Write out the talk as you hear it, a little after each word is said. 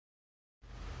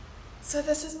So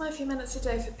this is my few minutes a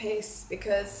day for peace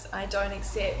because I don't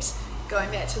accept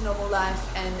going back to normal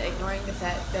life and ignoring the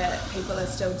fact that people are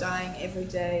still dying every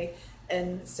day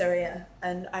in Syria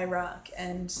and Iraq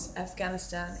and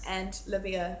Afghanistan and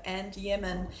Libya and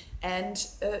Yemen and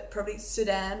probably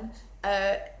Sudan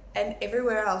and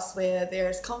everywhere else where there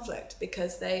is conflict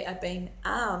because they are being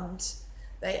armed,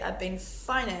 they are being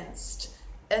financed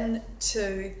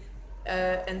into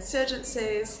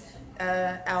insurgencies,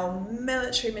 our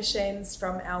military machines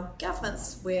from our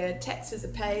governments where taxes are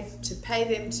paid to pay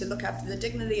them to look after the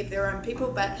dignity of their own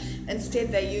people, but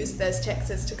instead they use those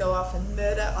taxes to go off and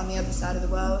murder on the other side of the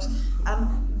world.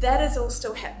 That is all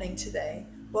still happening today.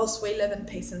 Whilst we live in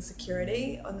peace and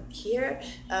security on here,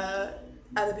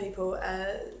 other people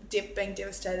are being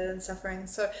devastated and suffering.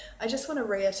 So I just want to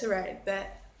reiterate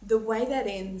that the way that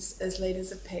ends is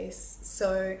leaders of peace.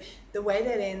 So the way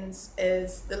that ends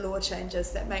is the law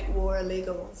changes that make war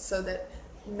illegal so that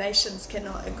nations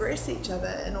cannot aggress each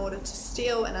other in order to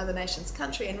steal another nation's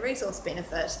country and resource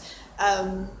benefit.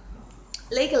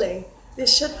 Legally, there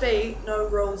should be no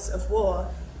rules of war.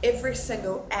 Every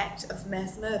single act of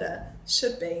mass murder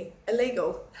should be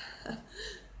illegal.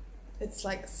 It's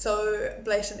like so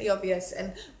blatantly obvious.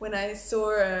 And when I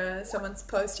saw someone's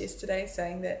post yesterday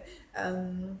saying that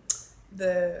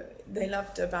they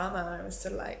loved Obama, I was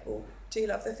sort of like, well, do you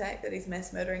love the fact that he's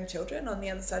mass murdering children on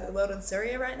the other side of the world in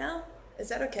Syria right now? Is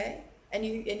that okay? And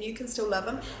you can still love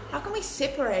him? How can we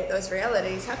separate those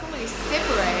realities? How can we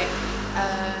separate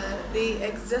the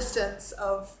existence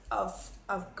of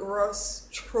gross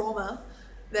trauma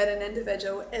that an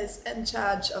individual is in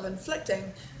charge of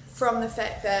inflicting from the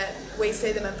fact that we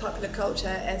see them in popular culture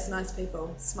as nice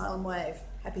people, smile and wave,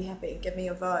 happy, happy, give me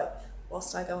your vote,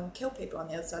 whilst I go and kill people on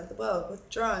the other side of the world with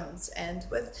drones and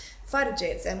with fighter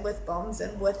jets and with bombs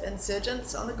and with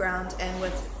insurgents on the ground and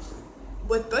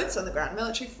with boots on the ground,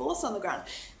 military force on the ground.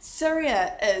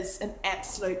 Syria is an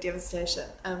absolute devastation.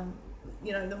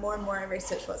 The more and more I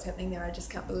research what's happening there, I just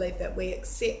can't believe that we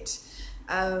accept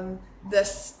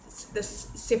this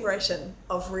separation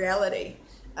of reality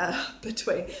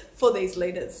for these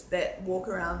leaders that walk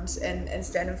around and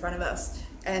stand in front of us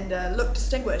and look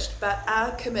distinguished but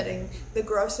are committing the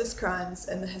grossest crimes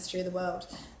in the history of the world.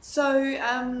 So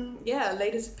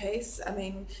leaders of peace, I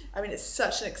mean it's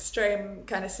such an extreme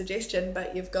kind of suggestion,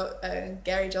 but you've got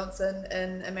Gary Johnson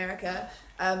in America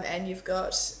and you've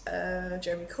got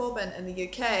Jeremy Corbyn in the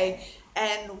UK,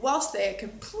 and whilst they're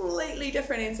completely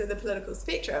different ends of the political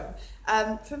spectrum,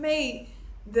 for me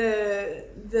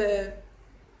the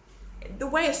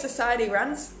way a society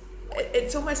runs,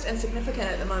 it's almost insignificant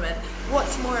at the moment.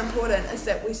 What's more important is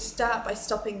that we start by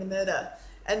stopping the murder,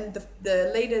 and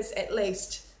the leaders, at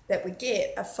least, that we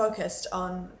get are focused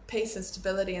on peace and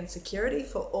stability and security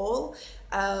for all,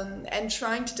 and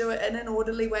trying to do it in an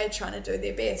orderly way, trying to do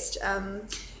their best,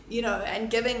 and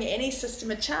giving any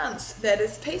system a chance that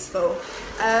is peaceful.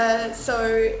 So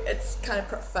it's kind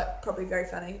of probably very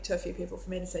funny to a few people for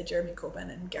me to say Jeremy Corbyn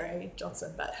and Gary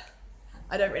Johnson, but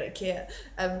I don't really care.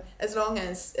 As long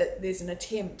as there's an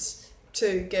attempt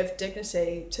to give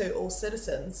dignity to all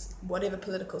citizens, whatever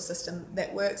political system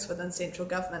that works within central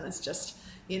government is just,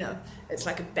 it's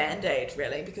like a band-aid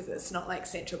really, because it's not like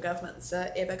central governments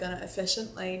are ever going to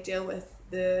efficiently deal with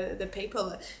the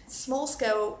people. Small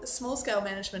scale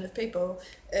management of people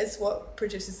is what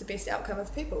produces the best outcome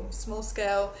of people. Small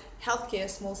scale healthcare,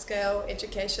 small scale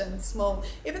education,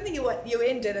 even the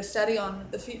UN did a study on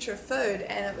the future of food,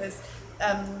 and it was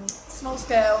small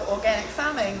scale organic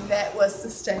farming that was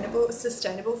sustainable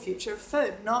future of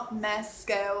food, not mass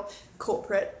scale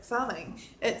corporate farming.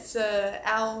 It's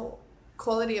our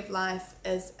quality of life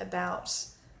is about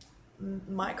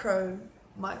micro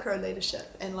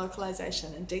leadership and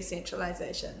localization and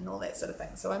decentralization and all that sort of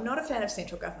thing. So I'm not a fan of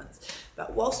central governments,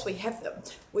 but whilst we have them,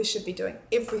 we should be doing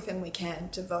everything we can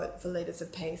to vote for leaders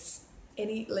of peace.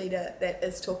 Any leader that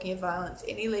is talking of violence,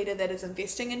 any leader that is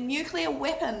investing in nuclear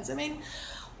weapons. I mean,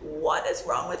 what is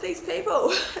wrong with these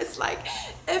people? It's like,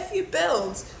 if you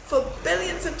build for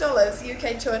billions of dollars,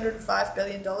 UK $205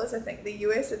 billion, I think the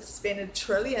US has spent $1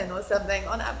 trillion or something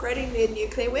on upgrading their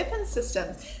nuclear weapons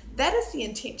systems. That is the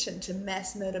intention, to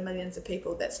mass murder millions of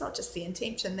people. That's not just the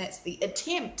intention, that's the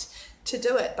attempt to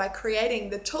do it by creating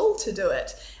the tool to do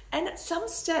it. And at some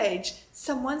stage,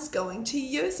 someone's going to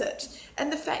use it.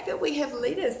 And the fact that we have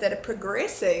leaders that are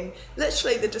progressing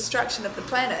literally the destruction of the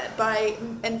planet by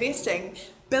investing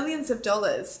billions of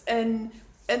dollars in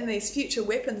in these future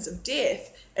weapons of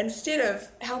death, instead of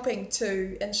helping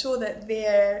to ensure that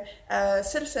their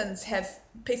citizens have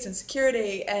peace and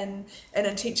security and an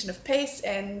intention of peace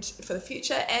and for the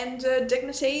future and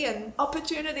dignity and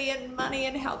opportunity and money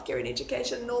and healthcare and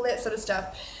education and all that sort of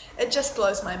stuff. It just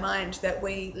blows my mind that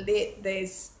we let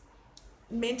these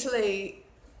mentally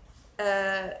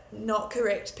not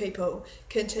correct people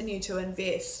continue to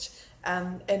invest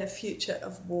in a future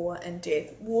of war and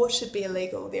death. War should be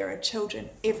illegal. There are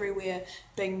children everywhere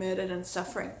being murdered and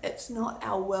suffering. It's not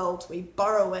our world. We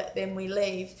borrow it, then we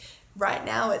leave. Right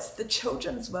now it's the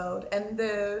children's world, and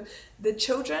the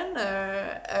children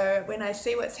are when I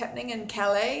see what's happening in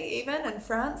Calais, even in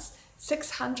France,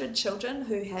 600 children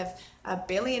who have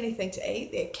barely anything to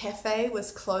eat. Their cafe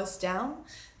was closed down,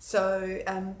 so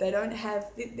they don't have,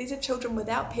 these are children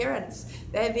without parents.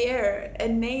 They're there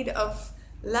in need of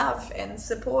love and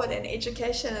support and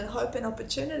education and hope and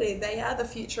opportunity. They are the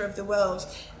future of the world,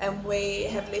 and we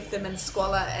have left them in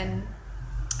squalor and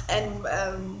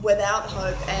without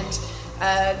hope.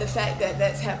 And the fact that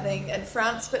that's happening in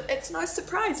France, but it's no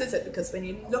surprise, is it? Because when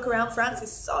you look around France,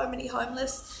 there's so many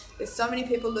homeless, there's so many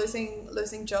people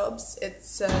losing jobs.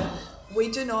 It's we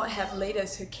do not have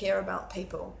leaders who care about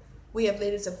people. We have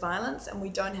leaders of violence, and we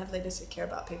don't have leaders who care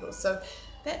about people. So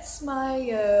that's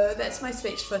my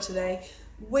speech for today.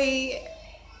 We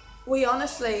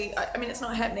honestly, I mean, it's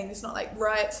not happening. There's not like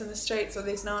riots in the streets, or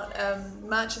there's not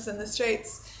marches in the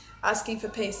streets asking for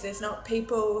peace. There's not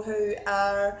people who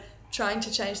are trying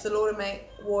to change the law to make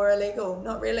war illegal.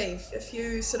 Not really. A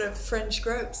few sort of fringe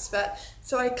groups. But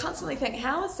so I constantly think,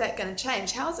 how is that going to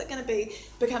change? How is it going to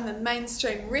become the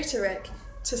mainstream rhetoric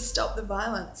to stop the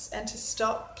violence and to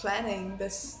stop planning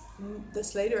this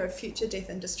leader of future death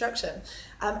and destruction,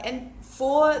 and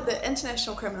for the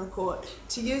International Criminal Court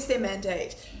to use their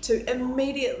mandate to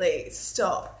immediately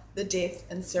stop the death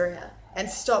in Syria and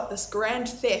stop this grand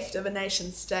theft of a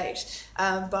nation state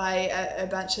by a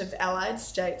bunch of allied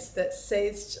states that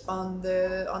seized on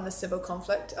the civil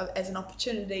conflict as an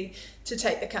opportunity to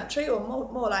take the country, or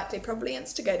more likely probably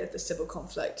instigated the civil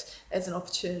conflict as an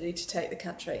opportunity to take the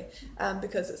country,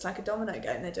 because it's like a domino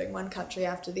game. They're doing one country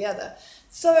after the other.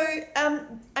 So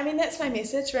I mean, that's my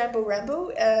message.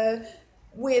 Ramble.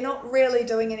 We're not really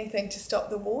doing anything to stop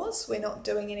the wars. We're not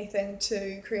doing anything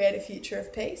to create a future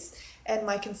of peace. And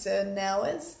my concern now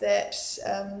is that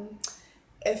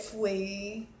if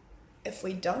we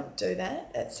don't do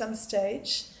that at some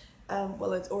stage,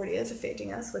 well, it already is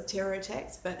affecting us with terror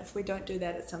attacks, but if we don't do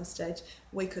that at some stage,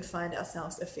 we could find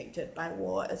ourselves affected by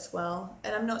war as well.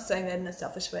 And I'm not saying that in a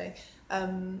selfish way.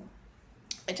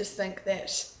 I just think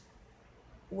that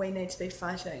we need to be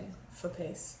fighting for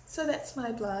peace. So that's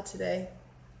my blah today.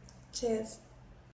 Cheers.